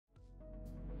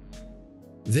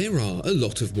There are a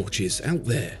lot of watches out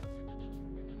there.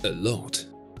 A lot.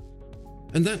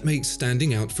 And that makes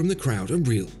standing out from the crowd a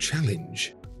real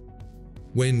challenge.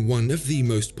 When one of the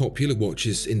most popular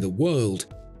watches in the world,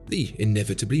 the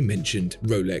inevitably mentioned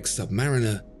Rolex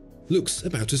Submariner, looks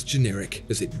about as generic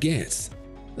as it gets,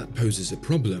 that poses a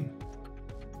problem.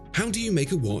 How do you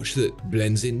make a watch that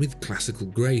blends in with classical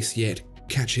grace yet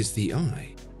catches the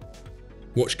eye?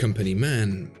 Watch company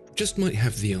Maen just might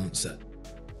have the answer.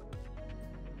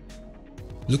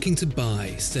 Looking to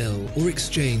buy, sell, or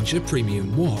exchange a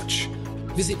premium watch?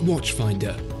 Visit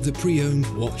Watchfinder, the pre-owned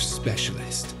watch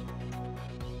specialist.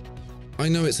 I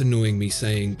know it's annoying me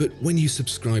saying, but when you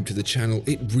subscribe to the channel,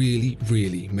 it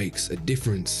really makes a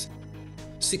difference.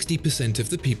 60% of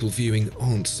the people viewing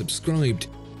aren't subscribed,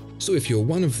 so if you're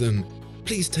one of them,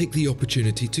 please take the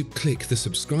opportunity to click the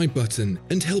subscribe button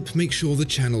and help make sure the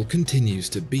channel continues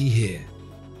to be here.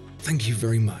 Thank you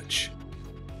very much.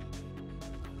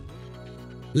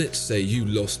 Let's say you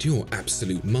lost your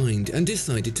absolute mind and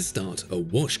decided to start a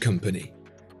watch company.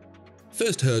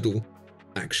 First hurdle,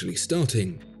 actually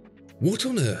starting. What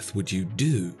on earth would you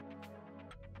do?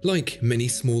 Like many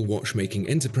small watchmaking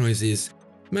enterprises,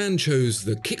 Maen chose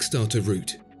the Kickstarter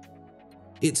route.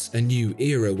 It's a new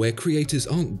era where creators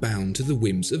aren't bound to the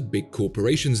whims of big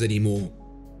corporations anymore.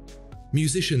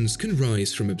 Musicians can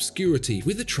rise from obscurity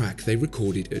with a track they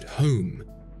recorded at home.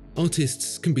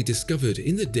 Artists can be discovered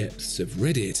in the depths of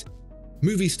Reddit.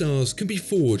 Movie stars can be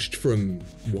forged from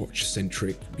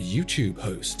watch-centric YouTube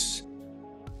hosts.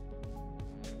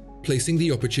 Placing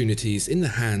the opportunities in the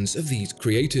hands of these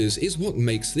creators is what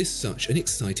makes this such an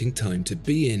exciting time to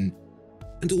be in,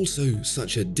 and also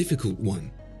such a difficult one.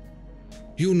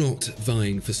 You're not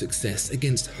vying for success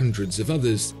against hundreds of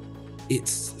others,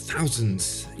 it's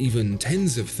thousands, even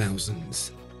tens of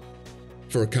thousands.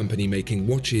 For a company making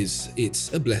watches,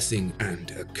 it's a blessing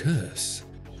and a curse.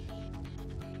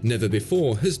 Never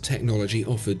before has technology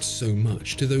offered so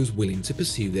much to those willing to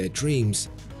pursue their dreams,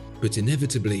 but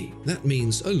inevitably that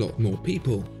means a lot more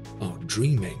people are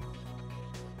dreaming.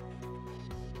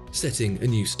 Setting a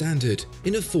new standard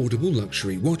in affordable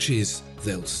luxury watches,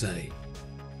 they'll say.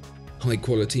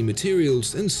 High-quality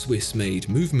materials and Swiss-made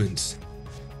movements.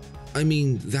 I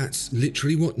mean, that's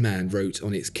literally what Maen wrote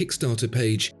on its Kickstarter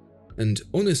page, and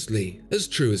honestly, as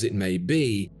true as it may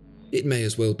be, it may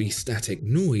as well be static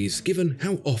noise given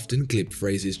how often glib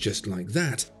phrases just like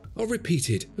that are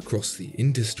repeated across the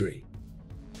industry.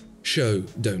 Show,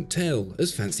 don't tell,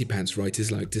 as fancy pants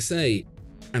writers like to say,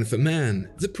 and for Maen,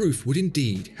 the proof would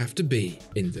indeed have to be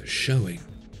in the showing.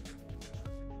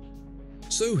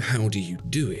 So how do you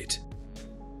do it?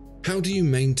 How do you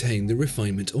maintain the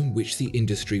refinement on which the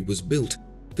industry was built,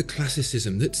 the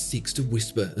classicism that seeks to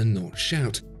whisper and not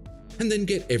shout, and then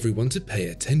get everyone to pay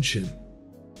attention?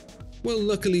 Well,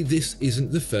 luckily this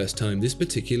isn't the first time this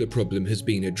particular problem has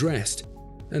been addressed,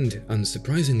 and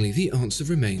unsurprisingly the answer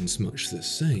remains much the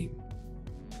same.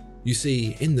 You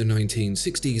see, in the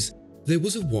 1960s, there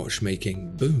was a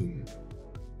watchmaking boom.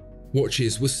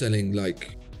 Watches were selling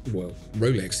like, well,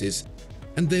 Rolexes,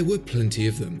 and there were plenty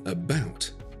of them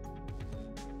about.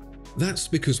 That's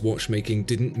because watchmaking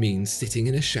didn't mean sitting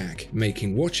in a shack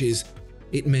making watches,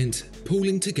 it meant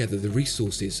pooling together the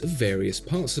resources of various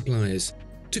parts suppliers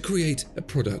to create a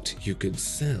product you could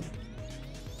sell.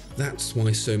 That's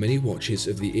why so many watches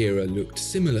of the era looked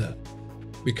similar,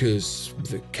 because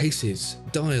the cases,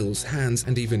 dials, hands,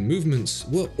 and even movements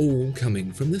were all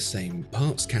coming from the same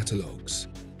parts catalogues.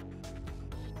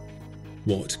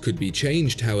 What could be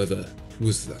changed, however,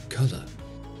 was the colour.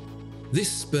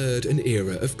 This spurred an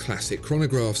era of classic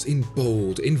chronographs in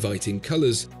bold, inviting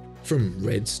colours, from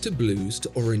reds to blues to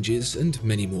oranges and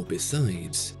many more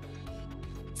besides.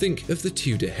 Think of the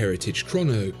Tudor Heritage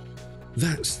Chrono.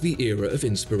 That's the era of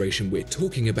inspiration we're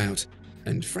talking about,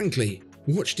 and frankly,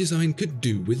 watch design could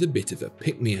do with a bit of a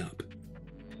pick-me-up.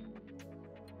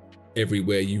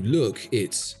 Everywhere you look,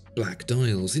 it's black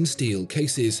dials in steel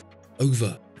cases,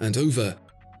 over and over,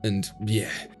 and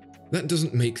yeah, that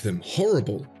doesn't make them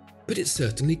horrible, but it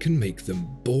certainly can make them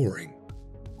boring.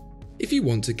 If you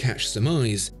want to catch some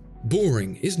eyes,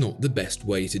 boring is not the best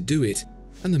way to do it,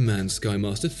 and the Maen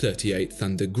Skymaster 38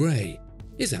 Thunder Grey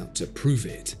is out to prove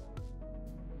it.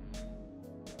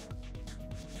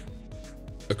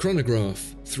 A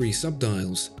chronograph, 3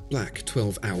 subdials, black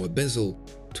 12-hour bezel,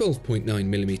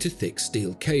 12.9mm thick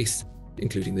steel case,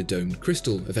 including the domed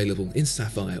crystal available in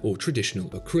sapphire or traditional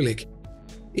acrylic.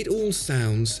 It all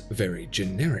sounds very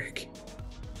generic.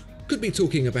 Could be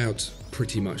talking about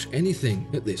pretty much anything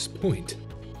at this point.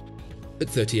 At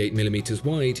 38mm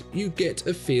wide, you get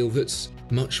a feel that's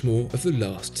much more of the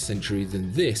last century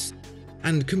than this,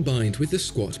 and combined with the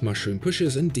squat mushroom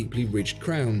pushers and deeply ridged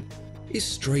crown, is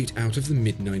straight out of the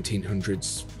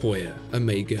mid-1900s Hoya,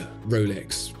 Omega,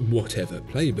 Rolex, whatever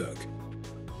playbook.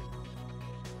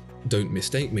 Don't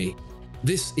mistake me,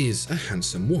 this is a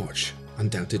handsome watch,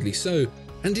 undoubtedly so,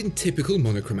 and in typical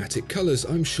monochromatic colours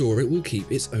I'm sure it will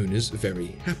keep its owners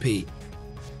very happy.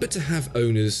 But to have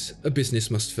owners, a business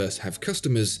must first have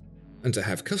customers, and to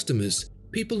have customers,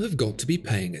 people have got to be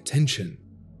paying attention.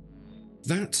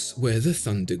 That's where the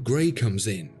Thunder Grey comes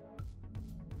in.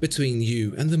 Between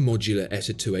you and the modular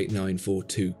ETA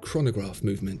 28942 chronograph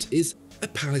movement is a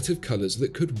palette of colours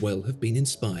that could well have been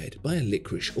inspired by a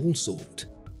licorice allsort.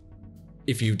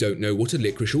 If you don't know what a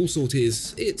licorice allsort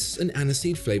is, it's an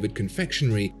aniseed-flavoured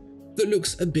confectionery that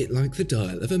looks a bit like the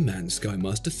dial of a Maen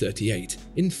Skymaster 38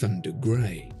 in Thunder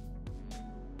Grey.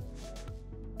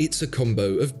 It's a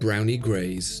combo of browny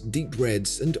greys, deep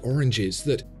reds and oranges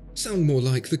that sound more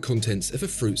like the contents of a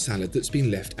fruit salad that's been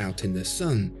left out in the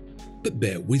sun, but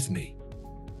bear with me.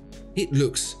 It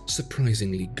looks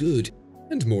surprisingly good,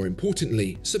 and more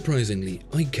importantly, surprisingly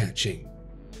eye-catching.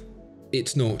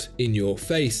 It's not in your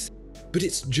face, but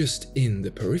it's just in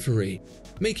the periphery,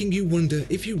 making you wonder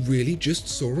if you really just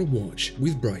saw a watch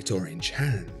with bright orange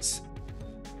hands.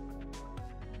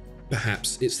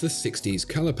 Perhaps it's the 60s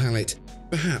colour palette,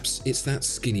 perhaps it's that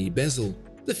skinny bezel,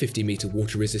 the 50-metre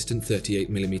water-resistant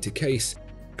 38mm case,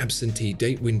 absentee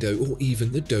date window, or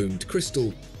even the domed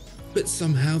crystal, but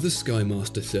somehow the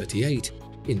Skymaster 38,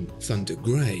 in Thunder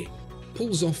Grey,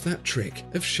 pulls off that trick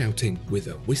of shouting with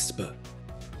a whisper.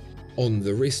 On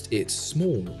the wrist it's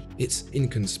small, it's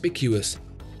inconspicuous,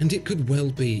 and it could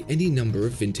well be any number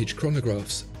of vintage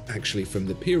chronographs, actually from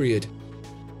the period.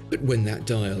 But when that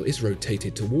dial is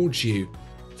rotated towards you,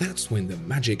 that's when the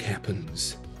magic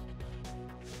happens.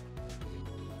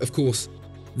 Of course,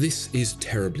 this is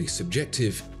terribly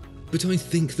subjective, but I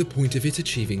think the point of it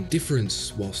achieving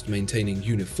difference whilst maintaining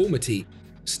uniformity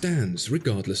stands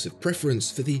regardless of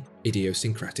preference for the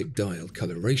idiosyncratic dial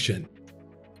coloration.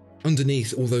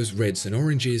 Underneath all those reds and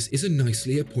oranges is a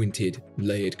nicely appointed,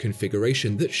 layered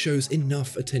configuration that shows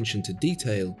enough attention to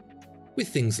detail, with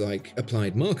things like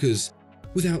applied markers,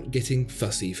 without getting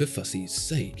fussy for fussy's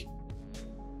sake.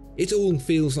 It all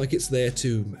feels like it's there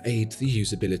to aid the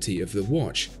usability of the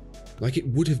watch, like it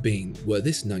would have been were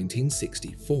this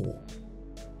 1964.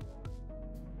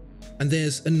 And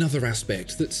there's another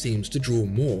aspect that seems to draw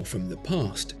more from the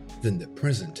past than the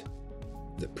present: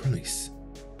 the price.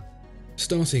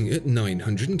 Starting at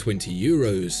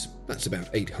 €920, that's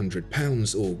about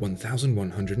 £800 or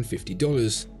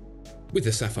 $1,150. With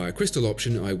the sapphire crystal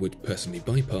option I would personally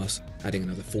bypass, adding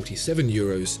another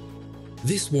 €47.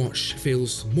 This watch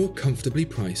feels more comfortably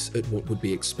priced at what would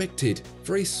be expected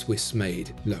for a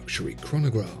Swiss-made luxury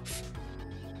chronograph.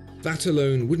 That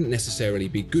alone wouldn't necessarily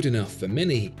be good enough for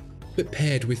many, but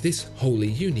paired with this wholly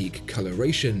unique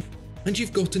coloration, and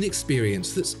you've got an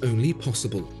experience that's only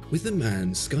possible with the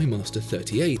Maen Skymaster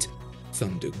 38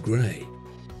 Thunder Grey.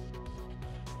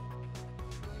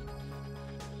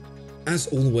 As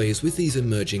always with these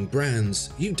emerging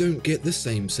brands, you don't get the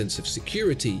same sense of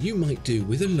security you might do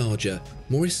with a larger,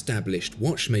 more established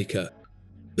watchmaker,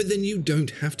 but then you don't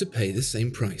have to pay the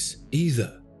same price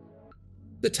either.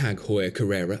 The Tag Heuer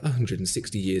Carrera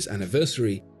 160 years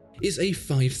anniversary is a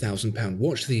 £5,000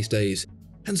 watch these days,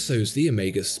 and so's the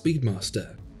Omega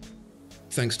Speedmaster.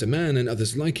 Thanks to Maen and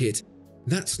others like it,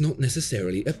 that's not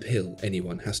necessarily a pill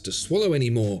anyone has to swallow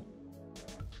anymore.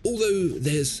 Although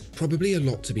there's probably a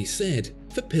lot to be said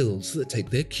for pills that take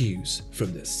their cues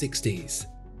from the 60s.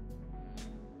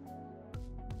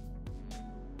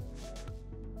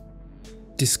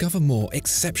 Discover more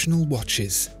exceptional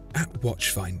watches at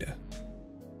Watchfinder.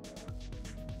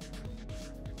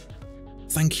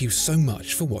 Thank you so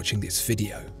much for watching this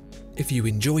video. If you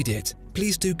enjoyed it,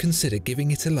 please do consider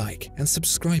giving it a like and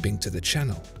subscribing to the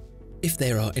channel. If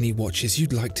there are any watches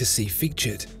you'd like to see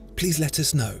featured, please let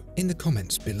us know in the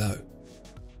comments below.